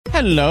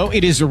Hello,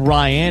 it is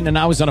Ryan, and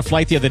I was on a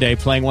flight the other day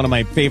playing one of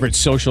my favorite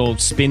social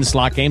spin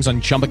slot games on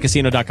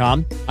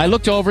ChumbaCasino.com. I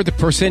looked over at the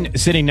person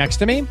sitting next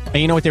to me, and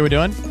you know what they were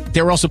doing?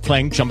 They were also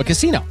playing Chumba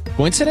Casino.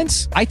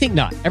 Coincidence? I think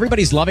not.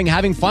 Everybody's loving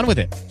having fun with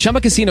it.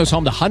 Chumba Casino is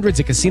home to hundreds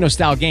of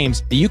casino-style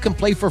games that you can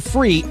play for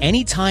free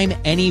anytime,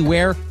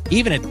 anywhere,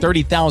 even at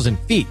 30,000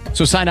 feet.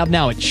 So sign up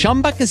now at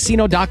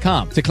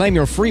ChumbaCasino.com to claim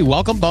your free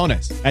welcome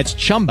bonus. That's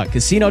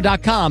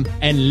ChumbaCasino.com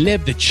and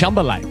live the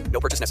Chumba life.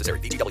 No purchase necessary.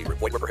 VGW.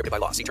 Void where prohibited by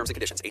law. See terms and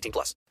conditions. 18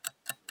 plus.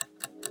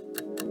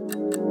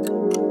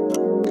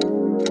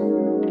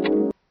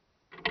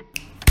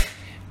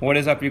 What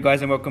is up, you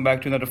guys, and welcome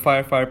back to another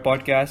Fire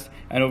podcast.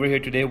 And over here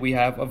today, we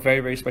have a very,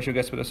 very special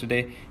guest with us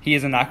today. He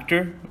is an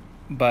actor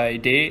by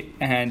day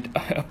and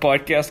a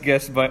podcast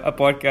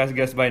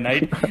guest by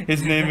night.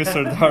 His name is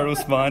Sardar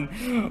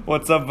Usman.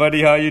 What's up,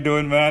 buddy? How you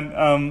doing, man?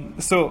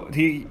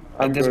 He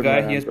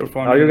has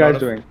performed. How are you guys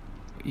doing?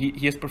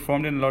 He has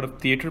performed in a lot of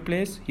theater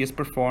plays. He has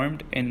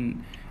performed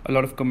in a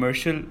lot of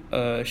commercial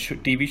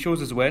TV shows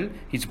as well.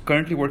 He's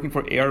currently working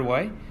for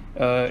ARY.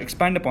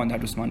 Expand upon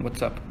that, Usman.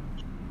 What's up?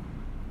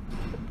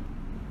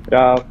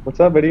 Yeah, what's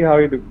up, buddy? How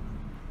are you doing?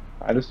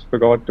 I just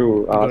forgot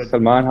to ask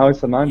Salman. How is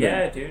Salman doing?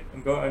 Yeah, dude,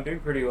 I'm doing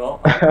pretty well.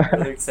 I'm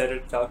really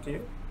excited to talk to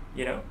you.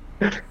 You know.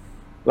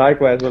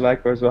 Likewise.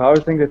 So how are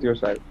things at your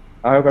side?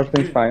 I hope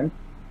everything's fine.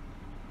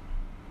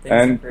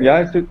 And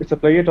yeah, it's a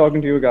pleasure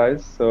talking to you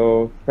guys.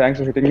 So thanks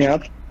for hitting me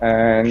up.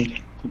 And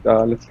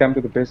let's come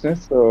to the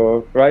business.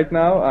 So right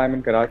now I'm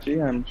in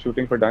Karachi. I'm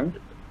shooting for Dunk.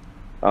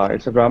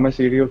 It's a drama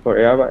serial for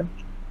ARY.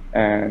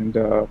 And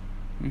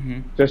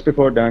just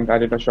before Dunk, I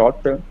did a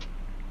short film.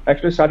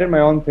 Actually started my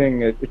own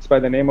thing. It's by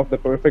the name of The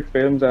Perfect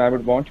Films, and I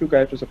would want you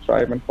guys to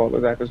subscribe and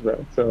follow that as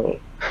well. So,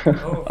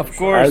 of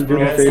course,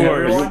 bro. Of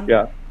course.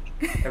 Yeah.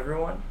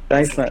 Everyone,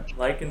 thanks, man.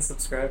 Like and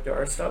subscribe to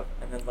our stuff,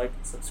 and then like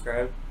and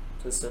subscribe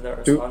to Sardar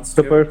Response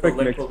to The Perfect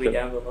The link will be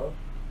down below.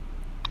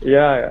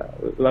 Yeah.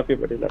 Love you,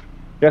 buddy. Love you.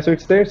 Yeah, so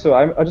it's there. So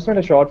I just made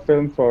a short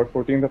film for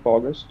 14th of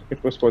August.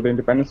 It was for the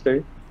Independence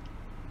Day,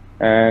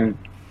 and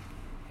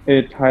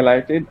it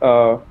highlighted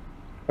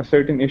a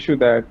certain issue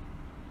that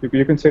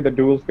you can say the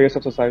dual face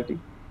of society.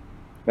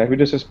 That we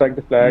disrespect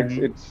the flags.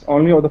 It's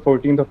only on the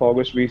 14th of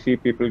August we see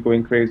people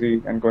going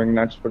crazy and going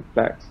nuts for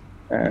flags.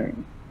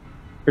 And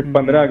फिर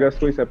 15 अगस्त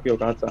को ही सबकी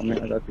औकात सामने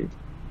आ जाती है.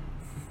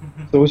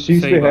 तो उस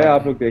चीज़ पे है,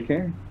 आप लोग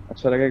देखें,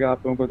 अच्छा लगेगा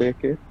आप लोगों को देख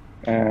के.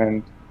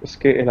 And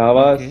उसके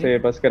अलावा से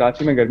बस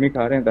कराची में गर्मी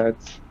खा रहे हैं.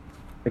 That's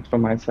it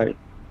from my side.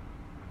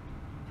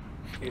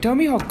 Tell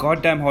me how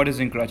goddamn hot is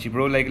in Karachi,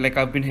 bro. Like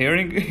I've been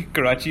hearing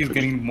Karachi is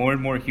getting more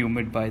and more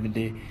humid by the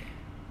day.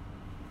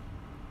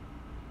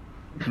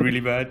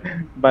 Really bad.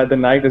 By the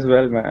night as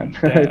well, man.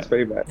 It's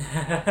very bad.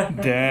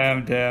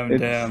 Damn.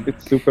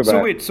 It's super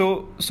bad.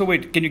 So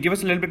wait, can you give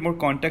us a little bit more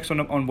context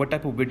on what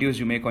type of videos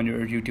you make on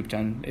your YouTube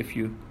channel, if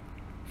you're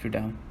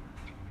down?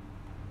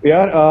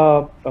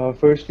 Yeah.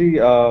 Firstly,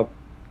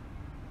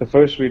 the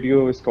first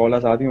video is called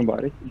Azadi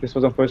Mubarak. This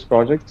was our first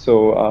project.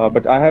 So,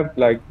 but I have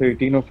like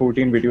 13 or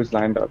 14 videos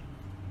lined up,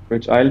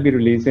 which I'll be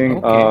releasing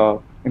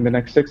in the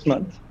next 6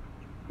 months.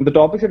 The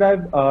topics that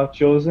I've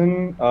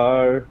chosen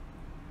are,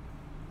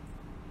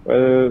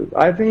 well,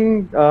 I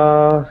think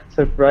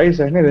surprise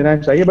रहने देना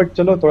चाहिए, but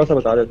चलो थोड़ा सा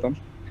बता देता हूँ.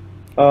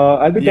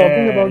 I'll be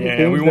talking about the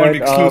things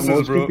that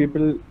mostly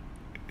people.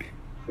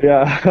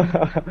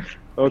 Yeah.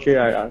 Okay.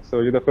 So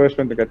you're the first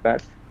one to get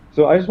that.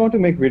 So I just want to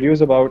make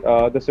videos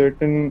about the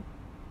certain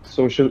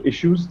social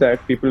issues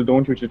that people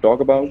don't usually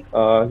talk about.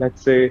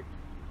 Let's say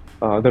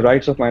the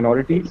rights of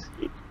minorities,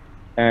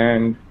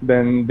 and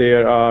then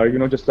there are,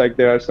 just like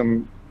there are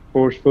some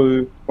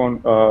forceful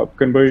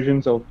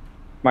conversions of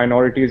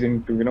minorities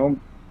into,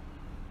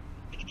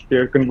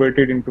 they're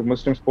converted into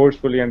Muslims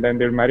forcefully, and then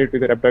they're married to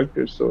their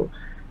abductors. So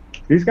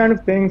these kind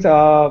of things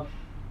are,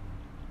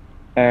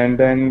 and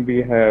then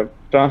we have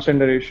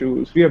transgender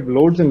issues. We have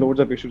loads and loads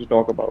of issues to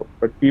talk about.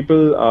 But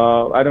people,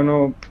 I don't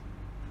know,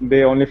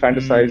 they only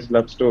fantasize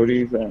love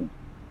stories and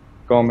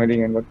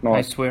comedy and whatnot.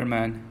 I swear,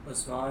 man.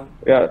 Usman.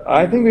 Yeah,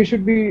 I think we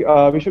should be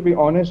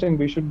honest, and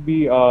we should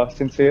be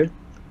sincere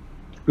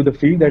to the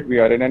field that we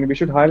are in, and we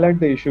should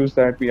highlight the issues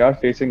that we are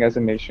facing as a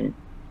nation,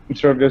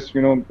 instead of just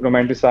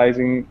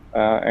romanticizing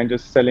and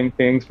just selling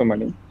things for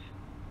money.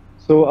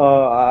 So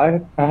I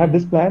have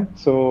this plan.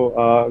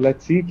 So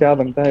let's see क्या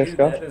बनता है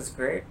इसका. That is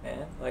great,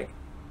 man. Like,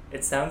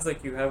 it sounds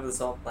like you have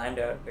this all planned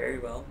out very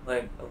well.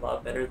 Like, a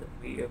lot better than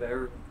we have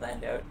ever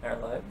planned out in our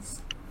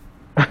lives.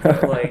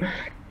 But, like,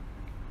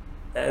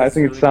 I think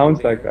really it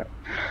sounds like that.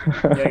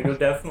 Yeah, you'll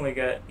definitely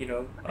get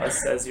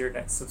us as your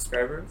next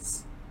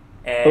subscribers.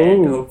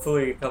 And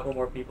hopefully a couple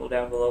more people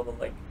down below will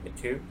like it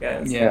too,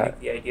 guys. Yeah. I think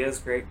the idea is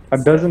great. A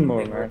dozen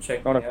more, man.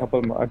 Not a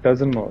couple more. A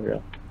dozen more,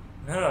 yeah.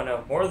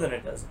 No, more than a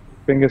dozen.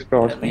 Fingers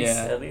crossed.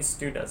 At least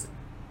 2 dozen.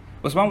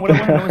 Usman, what I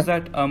want to know is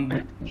that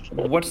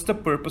what's the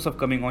purpose of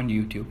coming on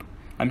YouTube?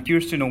 I'm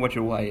curious to know what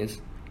your why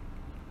is.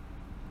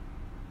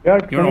 Yeah,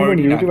 you're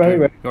already on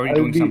YouTube. You're already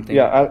doing something.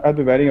 Yeah, I'll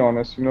be very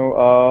honest.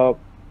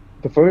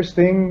 The first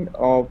thing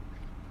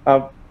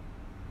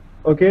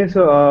okay,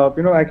 so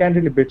I can't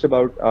really bitch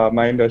about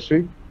my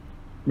industry.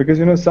 Because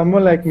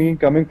someone like me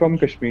coming from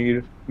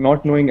Kashmir,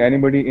 not knowing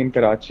anybody in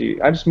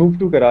Karachi, I just moved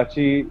to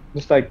Karachi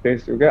just like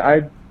this. Okay,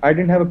 I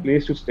didn't have a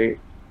place to stay.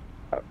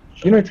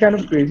 It's kind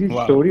of crazy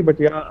Wow. story, but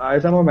yeah, I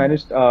somehow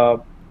managed.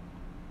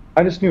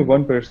 I just knew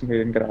one person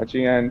here in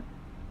Karachi, and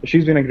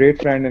she's been a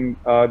great friend. And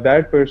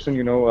that person,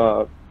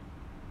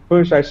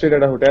 first I stayed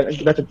at a hotel.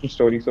 And that's a true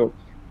story. So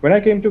when I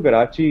came to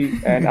Karachi,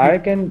 and I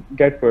can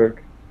get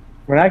work,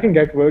 when I can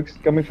get work,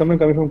 someone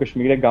coming from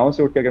Kashmir, एक गांव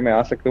से उठ के अगर मैं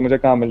आ सकता हूँ, मुझे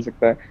काम मिल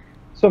सकता है.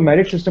 So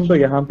merit system तो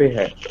यहाँ पे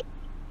है,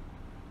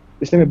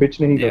 इसलिए मैं बिच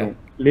नहीं Yeah. करूँ.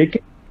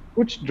 लेकिन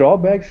कुछ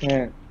ड्रॉबैक्स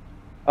हैं.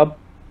 अब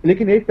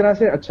लेकिन एक तरह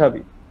से अच्छा भी.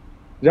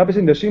 जब आप इस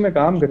इंडस्ट्री में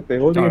काम करते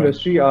हो, तो Alright.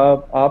 इंडस्ट्री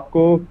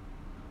आपको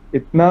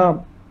इतना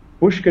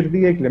पुश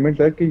करती है एक लिमिट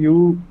तक कि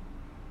you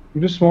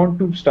just want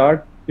to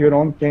start your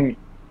own thing.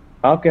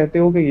 आप कहते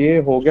हो कि ये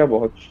हो गया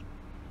बहुत,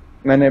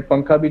 मैंने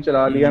पंखा भी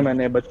चला लिया,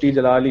 मैंने बत्ती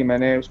जला ली,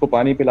 मैंने उसको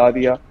पानी पिला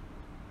दिया,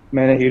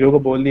 मैंने हीरो को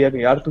बोल दिया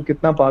कि यार तू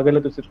कितना पागल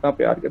है, तुझसे इतना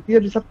प्यार करती है,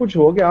 अभी सब कुछ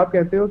हो गया. आप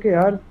कहते हो कि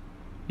यार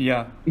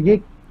Yeah. ये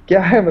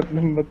क्या है,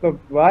 मतलब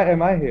why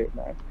am I here,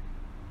 man?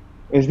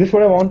 Is this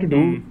what I want to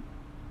do?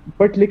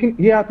 But लेकिन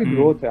ये आपकी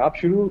ग्रोथ है.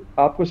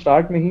 आपको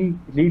स्टार्ट में ही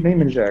लीड नहीं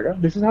मिल जाएगा.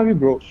 This is how you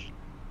grow.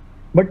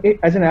 But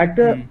as an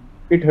actor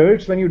it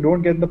hurts when you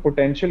don't get the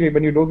potential,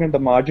 when you don't get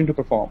the margin to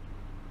perform.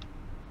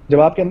 जब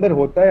आपके अंदर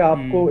होता है,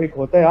 आपको एक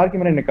होता है यार कि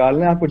मैंने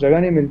निकालना है, आपको जगह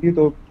नहीं मिलती,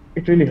 तो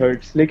इट रियली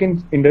हर्ट्स.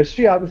 लेकिन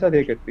इंडस्ट्री आपके साथ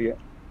ये करती है.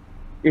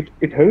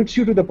 It hurts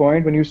you to the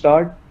point when you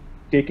start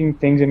taking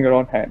things in your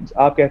own hands.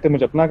 आप कहते हैं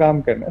मुझे अपना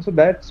काम करना है. So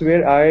that's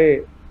where I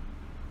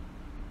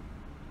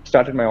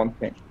started my own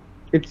thing.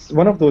 It's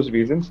one of those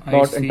reasons, I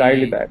not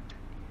entirely see. that.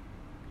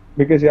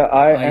 Because yeah,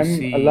 I I am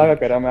see. Allah ka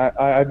karam.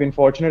 I've been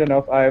fortunate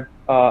enough.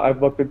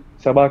 I've worked with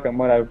Sabah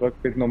Kamar. I've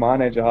worked with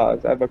Numan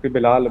Ejaz. I've worked with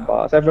Bilal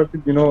Abbas. I've worked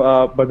with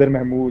Badr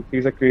Mahmood.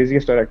 He's the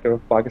craziest director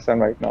of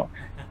Pakistan right now.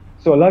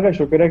 So Allah का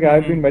शुक्र है कि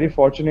I've been very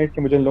fortunate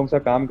कि मुझे इन लोगों से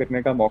काम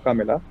करने का मौका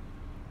मिला.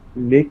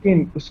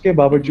 लेकिन उसके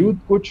बावजूद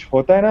कुछ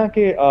होता है ना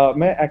कि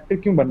मैं एक्टर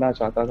क्यों बनना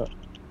चाहता था.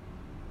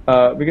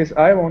 Because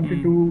I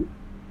wanted to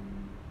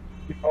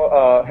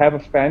have a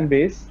fan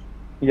base,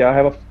 yeah,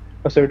 have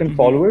a certain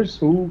followers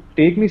who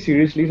take me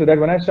seriously, so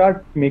that when I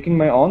start making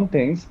my own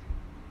things,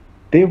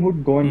 they would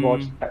go and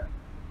watch that.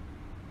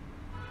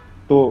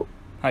 तो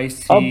I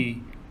see.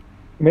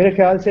 मेरे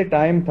ख्याल से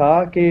time था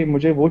कि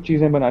मुझे वो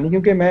चीजें बनानी,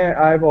 क्योंकि मैं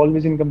I have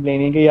always in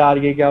complaining कि यार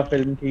ये क्या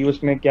फिल्म थी,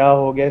 उसमें क्या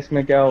हो गया,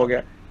 इसमें क्या हो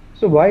गया.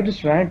 So why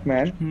just rant,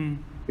 man?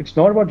 It's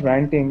not about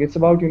ranting. It's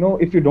about,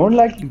 if you don't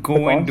like Go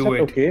the and do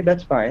concept, it. okay,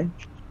 that's fine.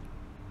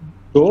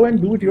 Go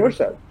and do it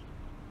yourself.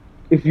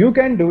 If you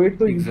can do it,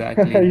 तो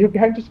Exactly. you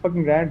can't just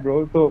fucking rant, bro.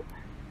 तो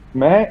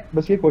मैं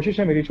बस ये कोशिश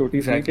है मेरी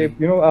छोटी सी कि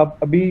Exactly. आप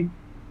अभी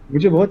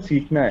मुझे बहुत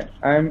सीखना है.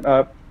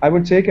 I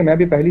would say कि मैं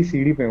अभी पहली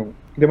सीढ़ी पे हूँ.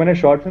 जब मैंने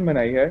शॉर्ट फिल्म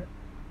बनाई है,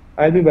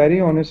 I'll be very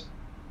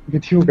honest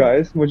with you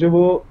guys, मुझे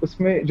वो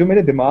उसमें जो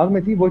मेरे दिमाग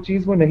में थी वो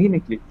चीज़ वो नहीं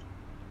निकली.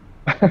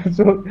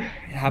 So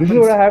this is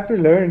what I have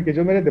to learn कि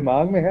जो मेरे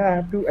दिमाग में है, I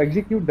have to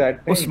execute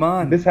that thing.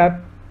 Usman.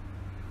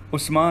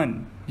 Usman,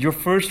 your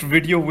first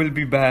video will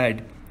be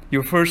bad.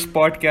 Your first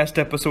podcast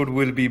episode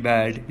will be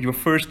bad. Your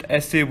first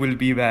essay will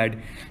be bad.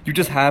 You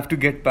just have to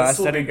get past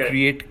will that be and good.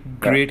 create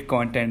great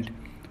content.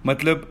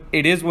 Matlab,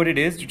 it is what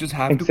it is. You just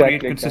have to Exactly,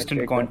 create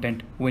consistent exactly.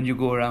 content when you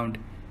go around.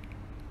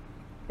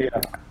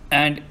 Yeah,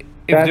 And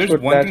if there's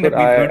one thing that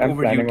I we've learned am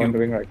over planning on YouTube,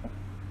 doing right now.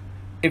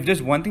 if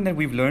there's one thing that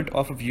we've learned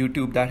off of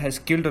YouTube that has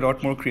killed a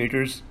lot more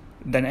creators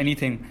than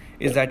anything,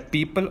 is that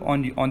people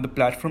on the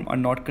platform are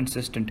not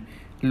consistent.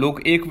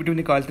 लोग एक video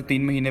निकालते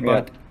 3 महीने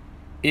बाद,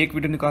 एक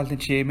video निकालते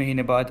 6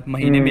 महीने बाद,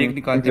 महीने में एक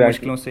निकालते exactly.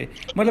 मुश्किलों से.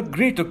 मतलब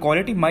great, the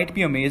quality might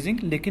be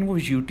amazing, लेकिन वो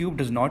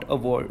YouTube does not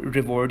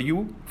reward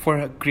you for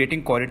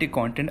creating quality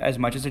content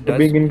as much as it For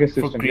does being for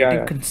inconsistent, creating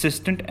yeah.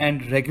 consistent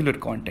and regular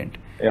content.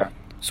 Yeah.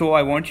 So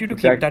I want you to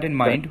keep Exactly, that in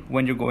mind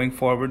when you're going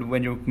forward,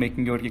 when you're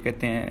making your ये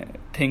कहते हैं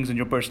things in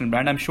your personal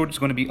brand. I'm sure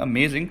it's going to be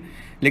amazing.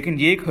 लेकिन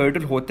ये एक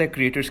hurdle होता है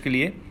creators के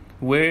लिए,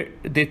 where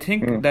they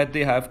think that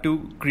they have to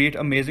create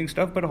amazing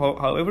stuff, but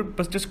however,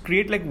 but just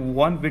create like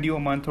one video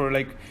a month, or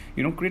like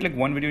create like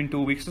one video in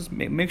 2 weeks. Just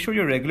make sure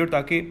you're regular,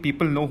 ताकि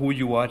people know who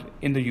you are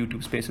in the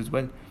YouTube space as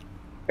well.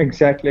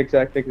 Exactly.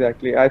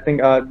 I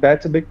think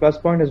that's a big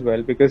plus point as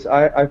well, because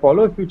I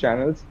follow a few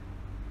channels,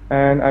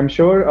 and I'm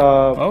sure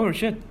Oh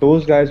shit!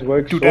 those guys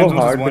work Two so times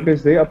versus hard one.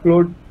 because they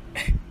upload.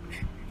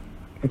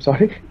 I'm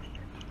sorry.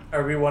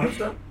 Are we one of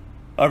them?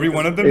 Are we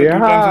one of them? The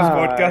Yeah, 2 times this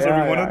podcast. Are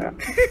we yeah, one of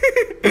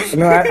them?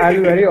 No, I'll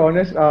be very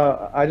honest.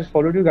 I just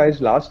followed you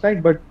guys last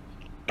night, but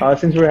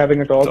since we're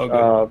having a talk, It's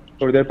all good.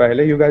 थोड़ी देर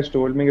पहले, you guys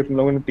told me कि तुम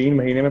लोगों ने 3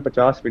 महीने में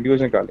 50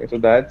 videos निकाले. So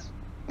that's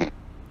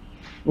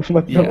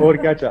मतलब Yeah. और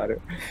क्या चाह रहे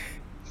हो?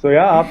 So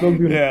yeah, आप लोग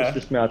भी Yeah. उस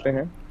लिस्ट में आते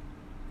हैं.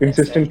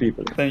 Consistent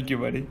people. Thank you,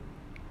 buddy.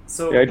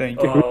 So, Yeah,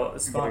 Thank you.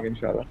 Usman,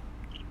 Inshallah.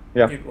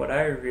 Yeah. dude, what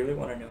I really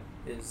want to know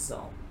is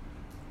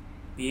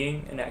being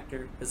an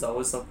actor is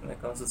always something that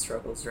comes with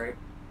struggles, right?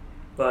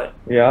 But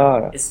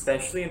Yeah.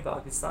 especially in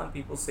Pakistan,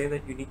 people say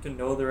that you need to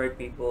know the right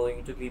people, you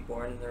need to be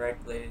born in the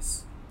right place.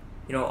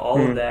 All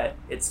of that.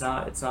 It's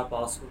not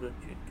possible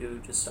to do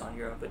just on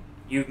your own, but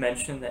you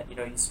mentioned that you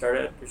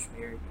started at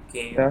Kashmir, you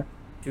came Yeah,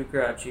 to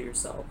Karachi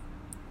yourself.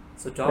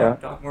 So yeah.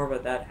 talk more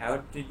about that. How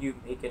did you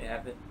make it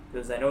happen?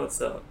 Because I know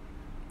it's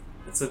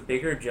a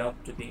bigger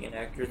jump to being an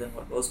actor than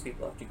what most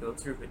people have to go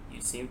through, but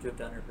you seem to have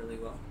done it really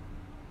well.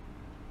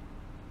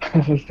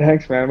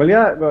 Thanks, man. Well,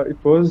 yeah, well, it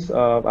was,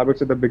 I would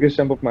say, the biggest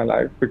jump of my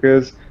life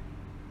because,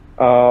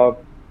 uh,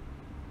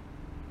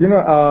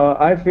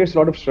 I faced a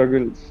lot of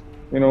struggles.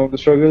 The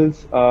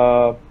struggles,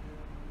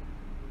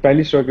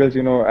 pehli struggles,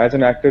 as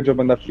an actor, जो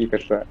बंदा feel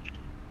करता है.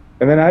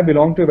 And then I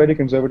belong to a very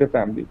conservative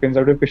family,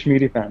 conservative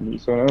Kashmiri family.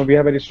 So, we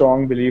have very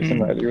strong beliefs and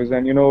Hmm. values.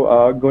 And,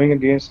 going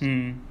against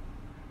Hmm.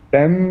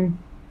 them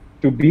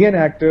to be an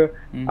actor,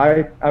 Hmm.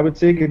 I would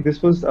say that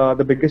this was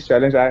the biggest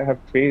challenge I have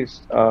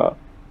faced.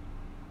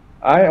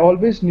 I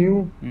always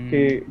knew Hmm.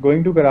 that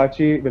going to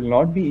Karachi will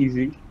not be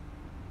easy,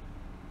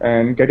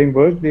 and getting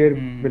work there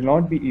Hmm. will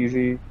not be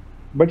easy.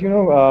 But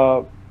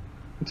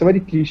it's a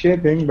very cliche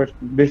thing, but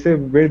they say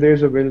where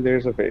there's a will,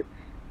 there's a way.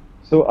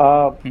 So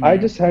I Hmm.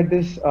 just had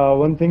this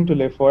one thing to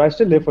live for. I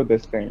still live for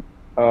this thing.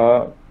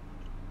 Uh,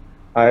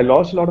 I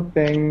lost a lot of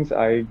things,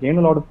 I gained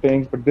a lot of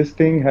things, but this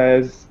thing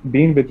has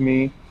been with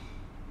me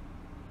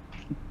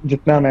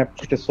जितना मैं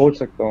कुछ सोच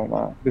सकता हूँ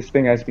वहाँ. This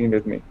thing has been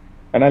with me,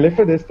 and I live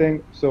for this thing.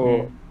 So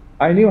Hmm.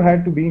 I knew I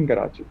had to be in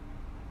Karachi.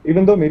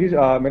 Even though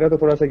मेरा तो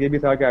थोड़ा सा ये भी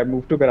था कि I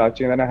moved to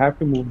Karachi and then I have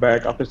to move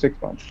back after 6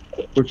 months.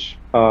 कुछ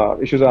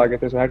issues आ गए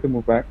थे, so I had to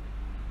move back.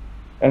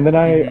 And then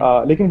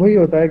Hmm. लेकिन वही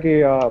होता है कि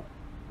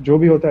जो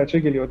भी होता है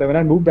अच्छे के लिए होता है.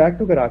 When I moved back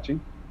to Karachi,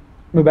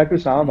 moved back to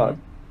Hmm.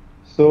 Islamabad,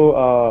 so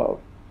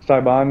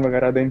Sarban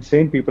वगैरह, the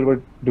insane people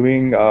were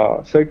doing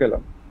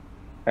circle.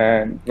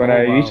 And when Oh I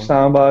reached wow.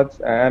 Islamabad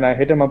and I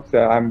hit them up,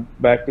 I'm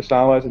back to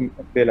Islamabad, and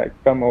they like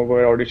come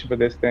over audition for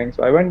this thing.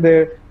 So I went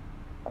there,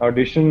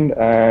 auditioned,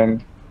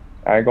 and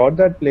I got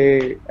that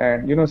play.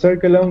 And Sir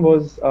Kalam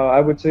was,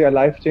 I would say, a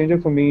life changer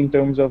for me in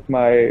terms of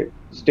my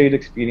stage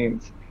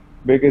experience,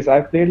 because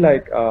I played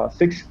like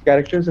 6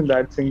 characters in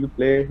that single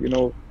play. In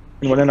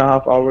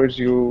 1.5 hours,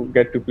 you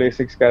get to play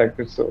 6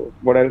 characters. So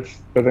what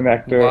else does an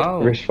actor Wow.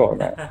 wish for,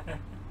 man?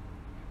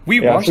 We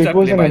Yeah. So watched it that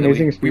was play, an by the way.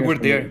 amazing We experience were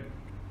for me. there.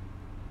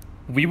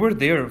 We were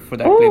there for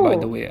that play, by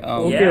the Oh, way.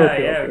 okay, Yeah,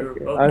 okay, yeah, okay, we were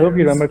okay. both I there. hope you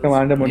It was, remember it was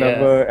Commander really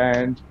Yeah. Munawwar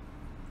and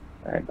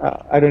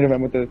I don't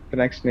remember the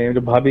next name.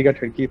 जो भाभी का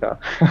ठड़की था.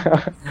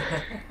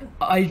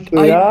 I So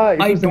I yeah,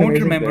 it I was an don't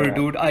amazing play, remember, man.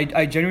 dude.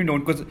 I genuinely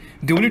don't, because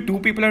the only two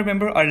people I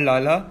remember are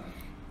Lala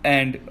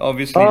and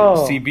obviously Oh,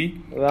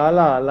 CB.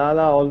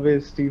 Lala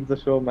always steals the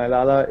show. My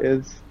Lala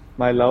is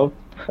my love.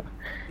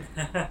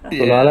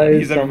 So Lala Yeah,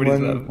 he's is everybody's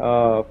someone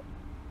love.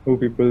 who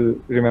people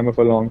remember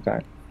for a long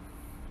time.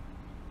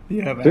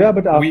 Yeah, So yeah, man.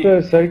 but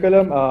after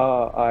Sarikalam,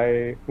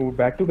 I moved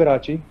back to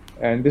Karachi,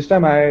 and this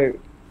time I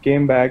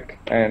came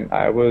back and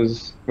I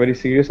was very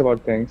serious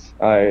about things.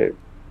 I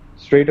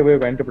straight away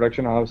went to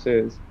production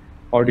houses,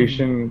 Hmm.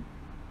 audition.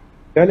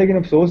 क्या लेकिन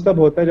अफसोस तब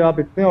होता है जब आप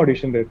इतने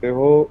audition देते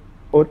हो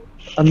और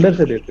अंदर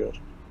से देते हो.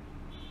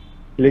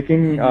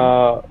 लेकिन Hmm.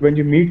 when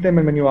you meet them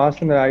and when you ask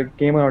them that I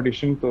came on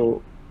audition, तो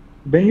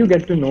then you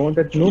get to know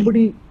that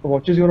nobody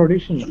watches your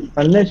audition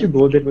unless you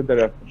go there with the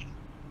reference.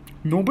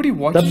 Nobody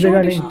सब watches your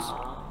जगह नहीं, auditions.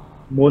 Ah.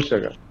 most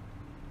जगह.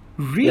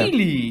 Yeah,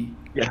 Really?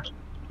 yeah,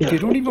 They yeah.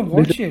 don't even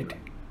They watch it.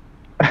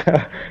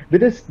 they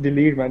just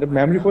delete, man. जब I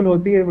memory full know.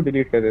 होती है वो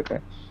delete कर देते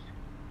हैं.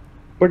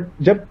 But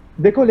जब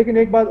देखो, लेकिन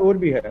एक बात और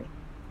भी है.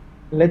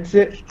 Let's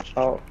say,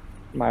 oh,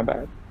 my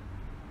bad.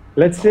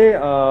 Let's It's all say,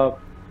 good.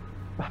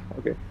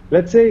 okay.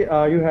 Let's say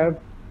you have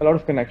a lot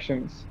of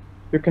connections.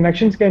 Your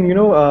connections can,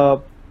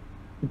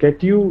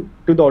 get you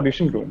to the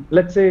audition room.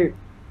 Let's say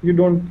you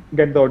don't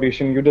get the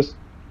audition, you just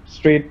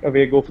straight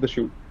away go for the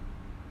shoot.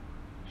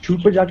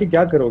 Shoot पर जाके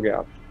क्या करोगे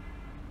आप?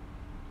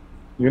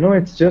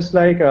 It's just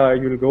like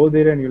you'll go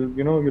there and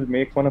you'll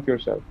make fun of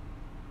yourself.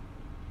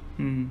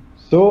 Hmm.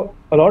 So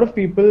a lot of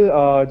people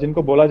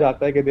जिनको बोला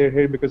जाता है कि they're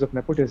here because of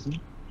nepotism.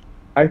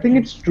 I think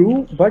it's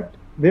true, but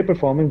they're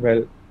performing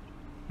well.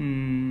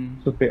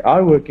 Hmm. So they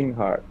are working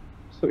hard.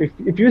 So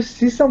if you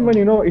see someone,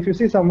 if you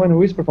see someone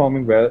who is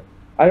performing well,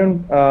 I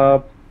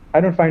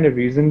don't find a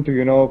reason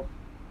to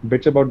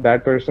bitch about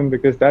that person,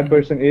 because that Hmm.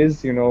 person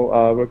is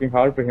working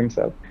hard for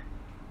himself.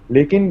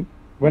 Lekin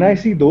when I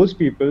Hmm. see those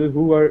people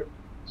who are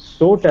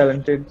so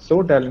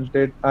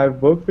talented, I've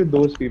worked with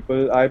those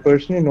people. I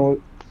personally know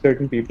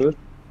certain people,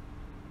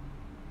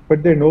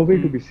 but they're nowhere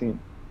to Hmm. be seen.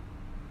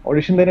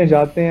 Audition देने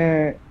जाते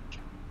हैं,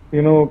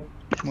 you know,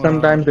 Wow.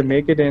 sometimes they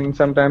make it in,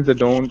 sometimes they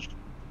don't.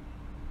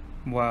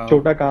 Wow.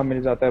 छोटा काम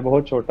मिल जाता है,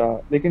 बहुत छोटा.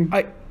 लेकिन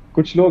I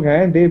कुछ लोग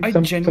हैं, I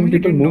some genuinely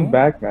people didn't move know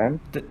back, man.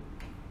 that.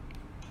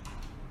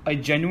 I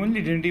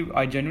genuinely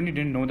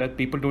didn't know that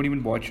people don't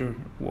even watch your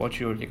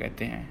क्या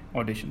कहते हैं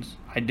auditions.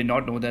 I did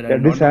not know that. I Yeah,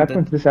 did this not know happens.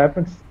 that.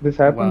 This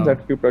happens Wow.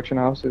 at few production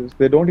houses.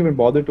 They don't even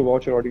bother to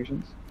watch your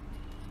auditions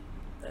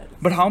That is,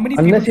 But how many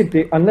people?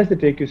 unless they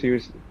take you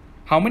seriously.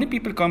 How many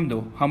people come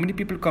though? How many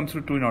people come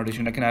through to an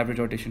audition, like an average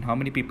audition? How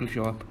many people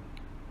show up?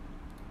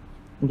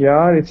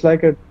 Yeah, it's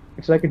like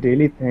a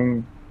daily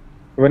thing.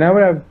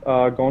 Whenever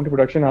I've gone to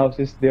production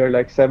houses, there are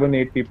like 7,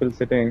 8 people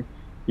sitting,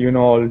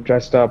 all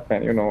dressed up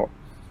and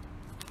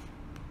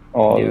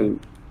all Yeah.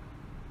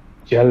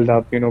 gelled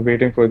up,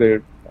 waiting for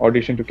their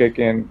audition to kick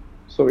in.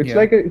 So it's Yeah.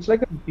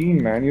 like a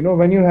routine, man.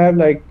 When you have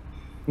like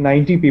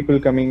 90 people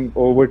coming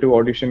over to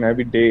audition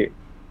every day,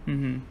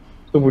 Mm-hmm.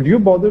 so would you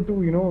bother to,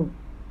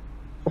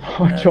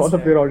 watch That's all of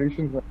their fair.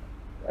 auditions, man?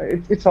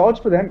 It's hard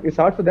for them. It's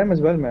hard for them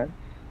as well, man,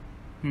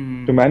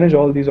 Mm-hmm. to manage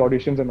all these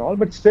auditions and all.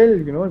 But still,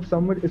 if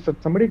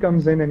somebody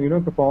comes in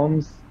and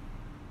performs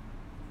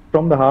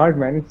from the heart,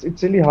 man,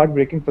 it's really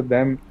heartbreaking for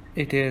them.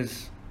 It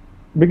is.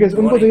 Because You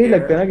उनको want तो to यही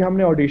लगता है hear? ना कि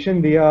हमने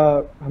audition दिया,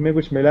 हमें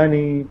कुछ मिला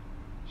नहीं,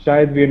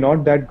 शायद we are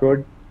not that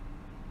good.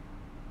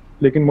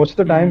 लेकिन most of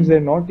the times Mm.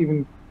 they're not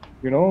even,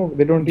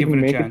 they don't Given even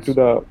a make it to chance. the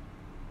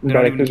They're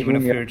not even director's given a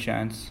room. Yeah, fair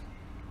chance.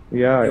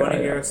 yeah, You want to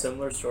yeah, hear yeah, a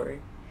similar story?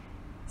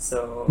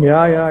 So, yeah, yeah,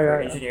 for yeah,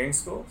 yeah. engineering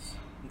schools,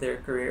 their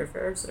career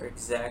fairs are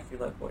exactly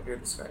like what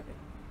you're describing.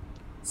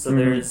 So Mm-hmm.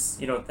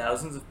 there's,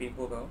 thousands of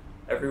people go.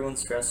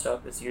 Everyone's dressed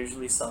up. It's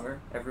usually summer.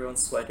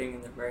 Everyone's sweating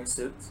and they're wearing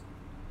suits.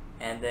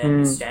 And then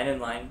you Mm. stand in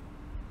line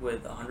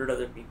with 100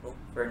 other people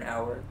for an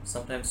hour,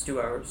 sometimes 2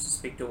 hours, to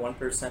speak to one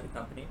person at a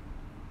company.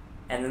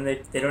 And then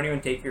they don't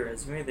even take your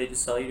resume. They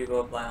just tell you to go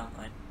apply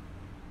online.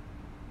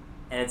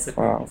 And it's a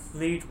Wow.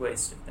 complete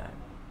waste of time.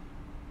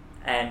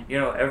 And,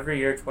 every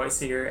year,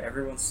 twice a year,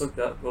 everyone still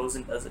goes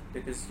and does it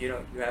because, you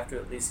have to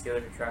at least give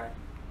it a try.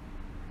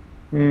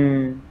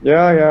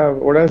 Yeah, yeah.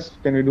 What else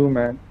can we do,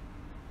 man?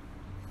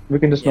 We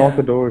can just knock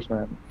the Yeah. doors,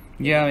 man.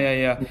 Yeah, yeah,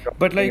 yeah.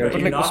 But Yeah, But but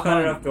you like knock on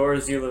Usman. enough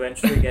doors, you'll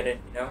eventually get in,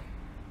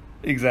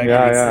 Exactly.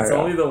 yeah, And it's yeah, it's yeah.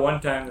 only the one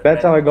time that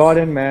That's how I got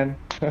matters. in, man.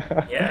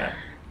 Yeah.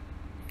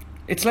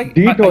 It's like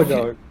Detour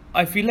dog.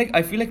 I feel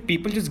like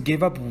people just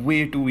give up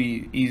way too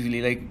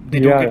easily. Like they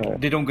Yeah, don't yeah.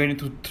 they don't get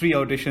into 3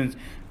 auditions.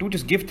 Dude,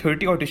 just give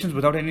 30 auditions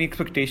without any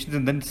expectations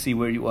and then see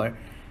where you are.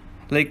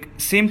 Like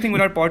same thing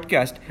with our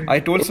podcast.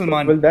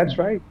 Well, that's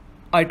right.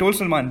 I told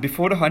Salman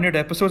before 100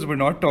 episodes, we're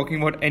not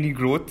talking about any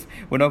growth.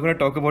 We're not going to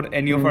talk about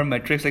any of our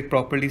metrics like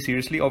properly,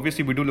 seriously.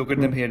 Obviously, we do look at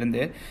them here and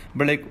there,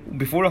 but like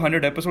before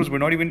 100 episodes, we're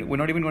not even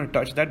going to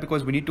touch that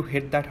because we need to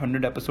hit that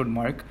 100 episode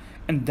mark,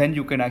 and then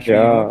you can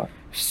actually Yeah.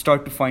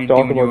 start to fine Talk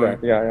tune about your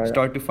that. Yeah, yeah, yeah.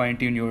 start to fine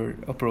tune your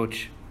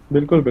approach.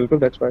 Bilkul,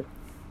 that's right.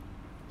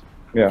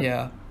 Yeah.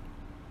 Yeah.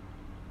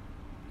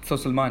 So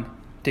Salman,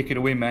 take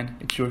it away, man.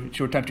 It's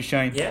your time to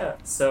shine. Yeah.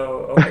 So,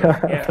 okay.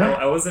 Yeah,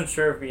 I wasn't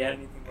sure if we had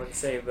anything more to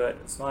say, but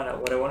Usman,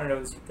 what I want to know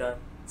is you've done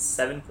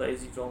 7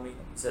 plays, you told me.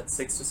 You said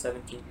 6 to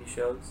 7 TV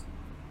shows.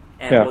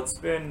 And Yeah. what's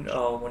been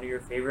one of your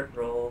favorite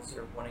roles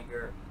or one of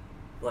your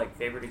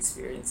favorite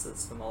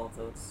experiences from all of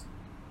those?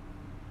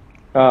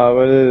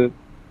 Well,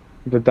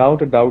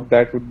 without a doubt,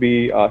 that would be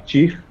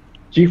Chief.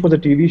 Chief was a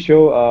TV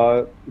show.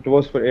 It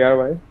was for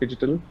ARY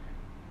Digital.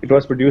 It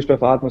was produced by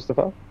Fahad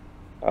Mustafa,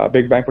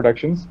 Big Bang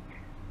Productions,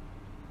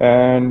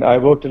 and I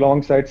worked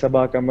alongside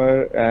Sabah Kamar.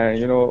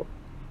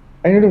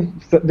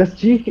 This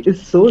Chief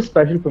is so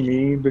special for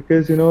me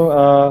because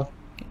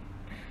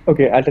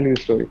okay, I'll tell you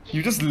the story.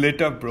 You just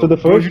lit up, bro. So the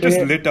Bro, you first just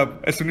day- lit up.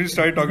 As soon as you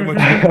started talking about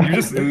Cheek, you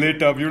just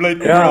lit up. You're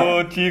like, Yeah.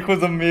 bro, Cheek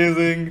was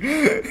amazing.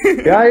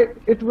 Yeah,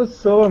 it was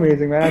so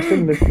amazing, man. I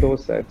still miss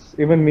those sets.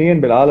 Even me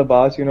and Bilal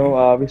Abbas,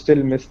 we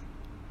still miss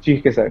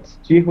Chief ke sets.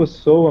 Chief was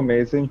so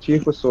amazing.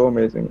 Chief was so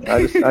amazing.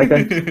 I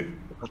can.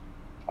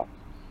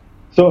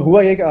 So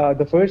हुआ ये कि,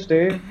 the first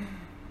day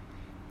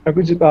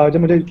जब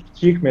मुझे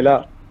चीख मिला,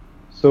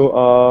 so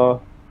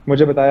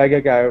मुझे बताया गया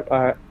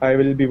कि I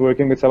will be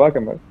working with सबा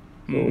कमर.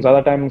 तो ज़्यादा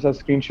टाइम उनके साथ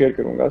स्क्रीन शेयर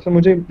करूंगा. So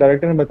मुझे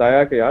डायरेक्टर ने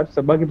बताया कि यार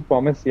सबा की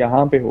परफॉर्मेंस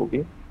यहाँ पे होगी.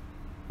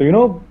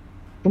 तो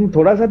तुम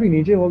थोड़ा सा भी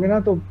नीचे होगे ना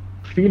तो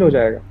फील हो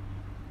जाएगा.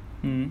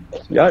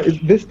 Yeah,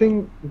 this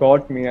thing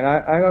got me, and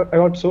I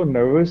got so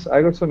nervous.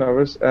 I got so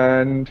nervous,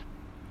 and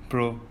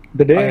Bro,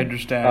 the day I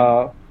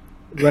understand.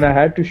 when I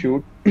had to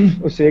shoot,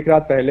 उससे एक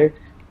रात पहले,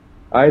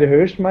 I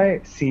rehearsed my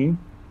scene,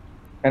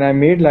 and I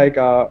made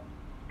like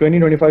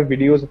 20-25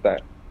 videos of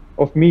that,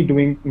 of me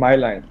doing my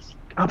lines.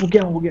 अब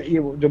क्या हो गया ये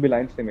वो जो भी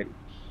lines थे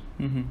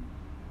मेरी.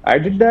 I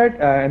did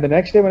that, and the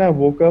next day when I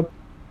woke up,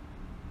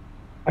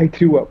 I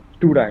threw up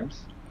 2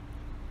 times.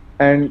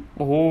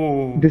 And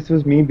Oh, this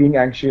was me being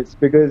anxious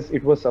because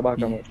it was Sabah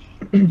Kamar.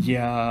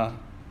 yeah.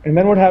 And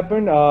then what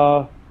happened?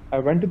 I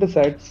went to the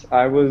sets.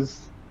 I was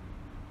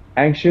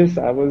anxious.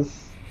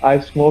 I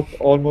smoked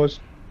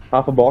almost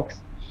half a box,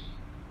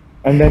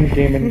 and then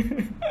came in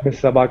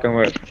Miss Sabah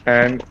Kamar,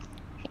 and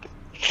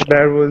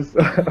there was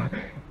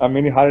a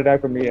mini heart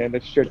attack for me, and the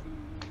shit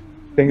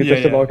thing is Yeah,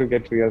 just yeah. about to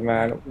get real,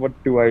 man. What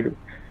do I do?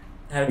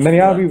 How'd And then you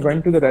yeah, feel we after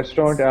went the to the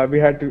restaurant. performance?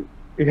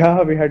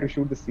 We had to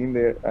shoot the scene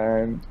there,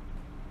 and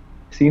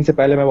scene से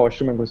पहले मैं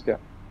washroom में घुस गया.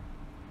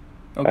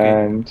 Okay.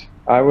 And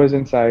I was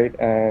inside,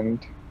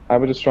 and I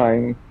was just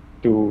trying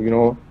to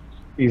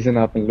easen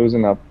up and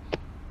loosen up.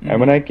 And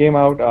when I came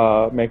out,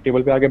 मैं एक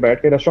table पे आके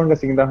बैठ के रेस्टोरेंट का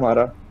सीन था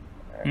हमारा.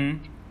 Hmm.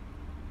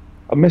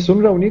 अब मैं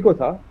सुन रहा उन्हीं को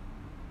था,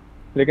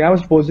 लेकिन I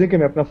was posing कि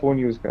मैं अपना फोन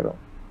यूज कर रहा हूँ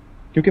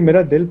क्योंकि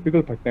मेरा दिल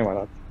बिल्कुल फटने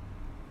वाला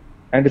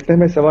था. एंड इतने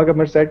में सवा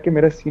का सेट कि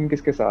मेरा सीन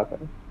किसके साथ है.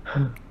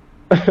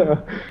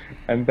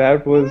 And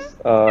that was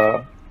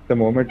the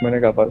moment. मैंने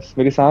कहा बस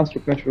मेरी सांस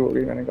रुकना शुरू हो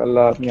गई. मैंने कहा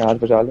अल्लाह अपनी हाथ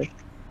बचा ले.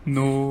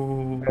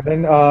 No. And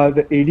then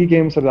the AD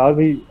came, Sardar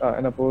bhi,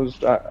 and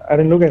opposed. I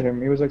didn't look at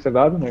him. He was like,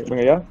 Sardar, मैं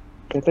गया yeah.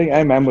 कहता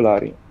है मैम बुला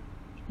रही हैं.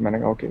 मैंने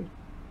कहा okay.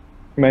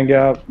 मैं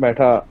गया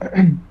बैठा.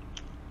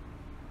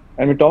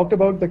 And we talked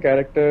about the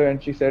character,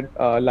 and she said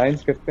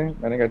lines करते हैं.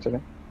 मैंने कहा चलें.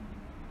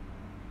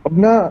 अब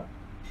ना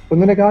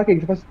उन्होंने कहा कि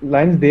एक दफा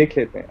लाइंस देख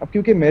लेते हैं. अब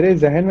क्योंकि मेरे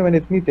जहन में मैंने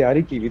इतनी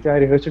तैयारी की हुई थी, I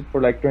rehearsed it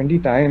for like 20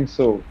 times,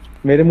 so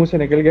मेरे मुंह से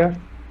निकल गया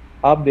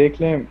आप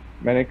देख लें.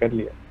 मैंने कर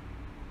लिया.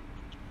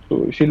 So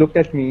she looked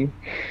at me,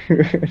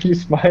 she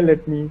smiled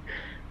at me,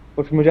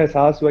 और फिर मुझे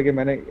एहसास हुआ कि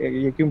मैंने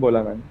ये क्यों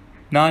बोला मैंने.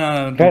 No.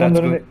 फिर हम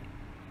That's दोनों good.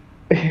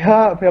 ने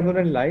फिर हम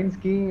दोनों ने लाइंस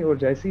की, और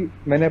जैसी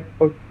मैंने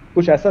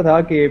कुछ ऐसा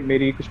था कि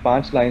मेरी कुछ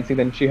 5 लाइंस थी,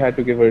 then she had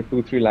to give her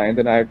 2-3 lines,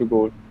 and I had to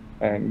go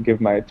and give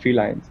my 3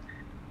 lines.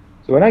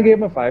 So when I gave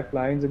my 5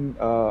 lines, and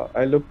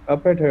I looked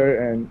up at her,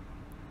 and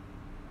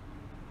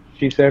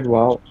she said,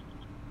 "Wow."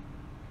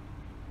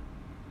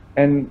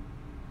 And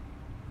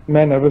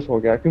मैं nervous हो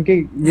गया, क्योंकि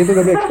ये तो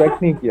कभी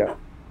expect नहीं किया.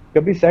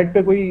 कभी सेट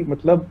पे कोई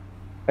मतलब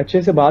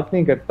अच्छे से बात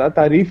नहीं करता,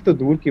 तारीफ तो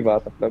दूर की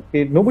बात, मतलब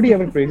कि nobody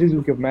ever praises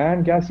you कि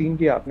मैन क्या सीन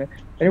किया आपने.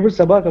 And it was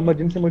सबा कमर,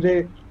 जिनसे मुझे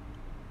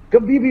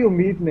कभी भी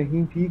उम्मीद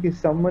नहीं थी कि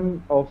someone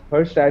of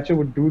her stature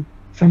would do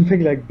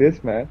something like this,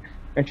 man.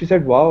 And she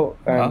said, "Wow."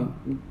 And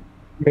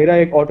मेरा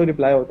एक ऑटो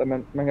रिप्लाई होता,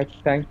 मैं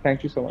thank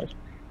you so much.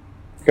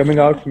 Coming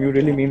out from you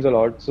really means a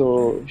lot. So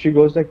she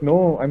goes like, "No,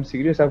 I'm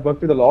serious. I've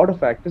worked with a lot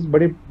of actors.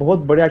 बहुत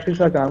बड़े actors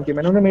का काम किया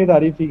मैंने. उन्होंने मेरी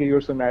तारीफ की कि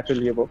you're so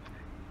natural ये वो.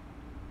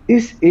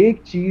 इस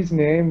एक चीज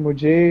ने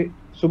मुझे,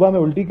 सुबह मैं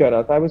उल्टी कर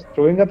रहा था, I was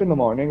throwing up in the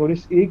morning, और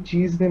इस एक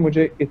चीज ने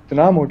मुझे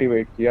इतना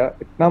मोटिवेट किया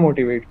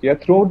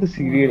throughout the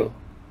serial.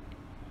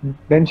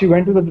 Then she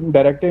went to the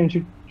director and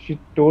she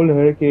told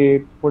her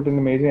कि what an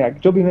amazing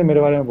actor, जो भी उन्होंने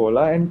मेरे बारे में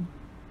बोला. And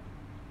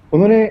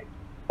उन्होंने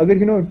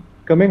अगर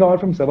coming out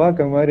from Sabha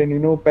Kamar,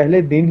 and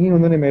पहले दिन ही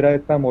उन्होंने मेरा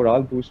इतना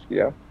मोरल बूस्ट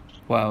किया.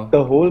 Wow.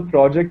 The whole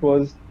project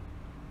was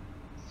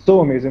so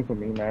amazing for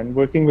me, man.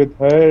 Working with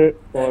her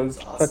was That's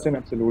awesome. such an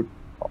absolute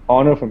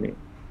honor for me.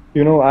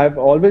 I've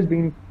always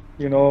been,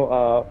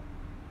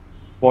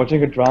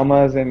 watching her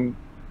dramas, and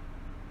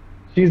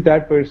she's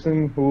that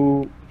person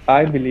who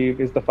I believe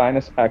is the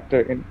finest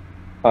actor in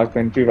our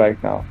country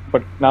right now.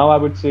 But now I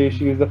would say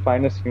she is the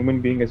finest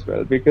human being as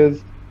well,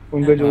 because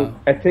उनका जो Wow.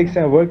 ethics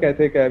and work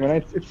ethic है, man,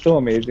 it's so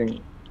amazing.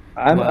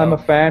 I'm a Wow.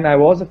 fan. I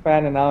was a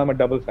fan, and now I'm a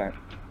double fan.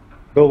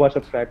 2 bar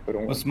subscribe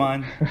करूँगा.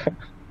 Usman,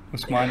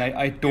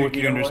 I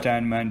totally You know what?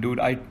 understand, man,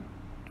 dude. I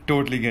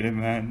totally get it,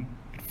 man.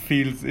 It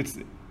feels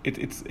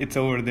it's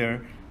over there.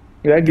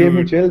 That gave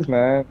me Dude. chills,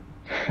 man.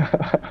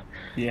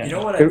 Yeah. You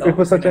know what I It thought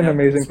was such gonna an happen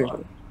amazing this thing.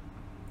 one?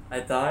 I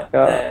thought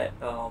Yeah. that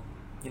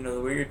the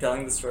way you're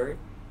telling the story,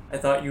 I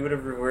thought you would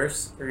have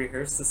rehearsed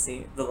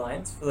the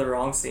lines for the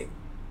wrong scene.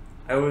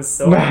 I was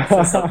so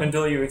anxious up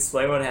until you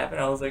explained what happened.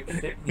 I was like,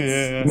 shit,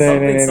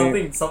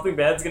 Yeah. something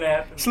bad's gonna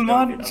happen.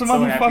 Salman, I'm Salman, so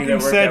he happy fucking that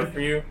worked said, out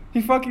for you. he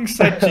fucking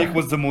said Cheek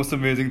was the most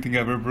amazing thing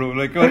ever, bro.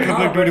 Like, No,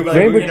 dude, but it was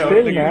like, Hey, but you know,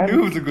 still, you man. knew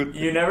it was a good.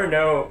 You never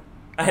know.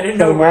 I didn't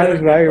know Salman where is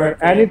the right, part man.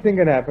 came. Anything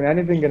can happen.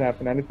 Anything can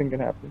happen. Anything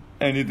can happen.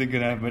 Anything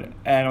can happen.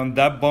 And on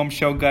that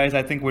bombshell, guys,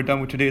 I think we're done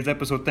with today's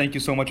episode. Thank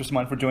you so much,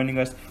 Usman, for joining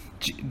us.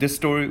 The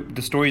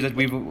stories that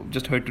we've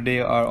just heard today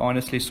are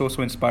honestly so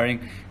inspiring.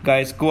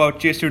 Guys, go out,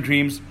 chase your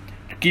dreams,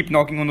 keep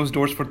knocking on those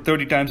doors for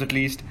 30 times at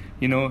least.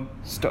 And I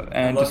just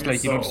love your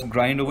like soul. just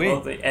grind I away.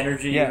 love the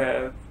energy Yeah. you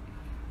have.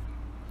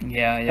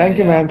 Yeah. Thank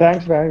you, man.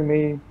 Thanks for having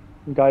me.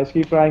 Guys,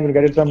 keep trying. We'll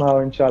get it somehow.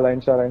 Inshallah.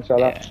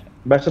 Yeah.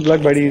 Best of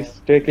luck, buddies. man.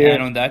 Take care.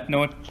 And on that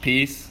note,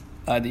 peace,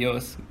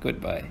 adios,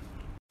 goodbye.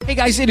 Hey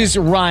guys, it is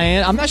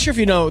Ryan. I'm not sure if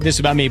you know this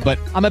about me, but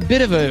I'm a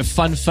bit of a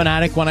fun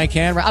fanatic when I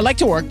can. I like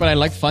to work, but I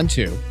like fun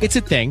too. It's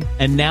a thing.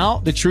 And now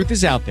the truth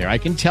is out there. I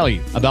can tell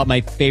you about my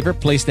favorite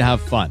place to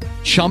have fun.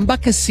 Chumba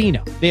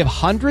Casino. They have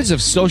hundreds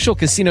of social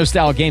casino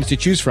style games to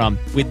choose from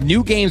with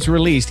new games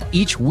released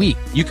each week.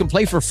 You can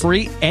play for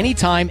free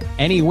anytime,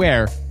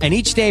 anywhere. And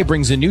each day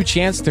brings a new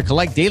chance to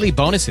collect daily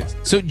bonuses.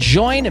 So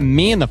join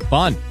me in the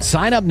fun.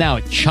 Sign up now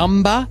at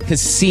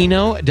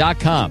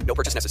ChumbaCasino.com. No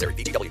purchase necessary.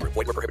 VGW Group.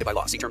 Void were prohibited by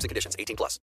law. See terms and conditions. 18+.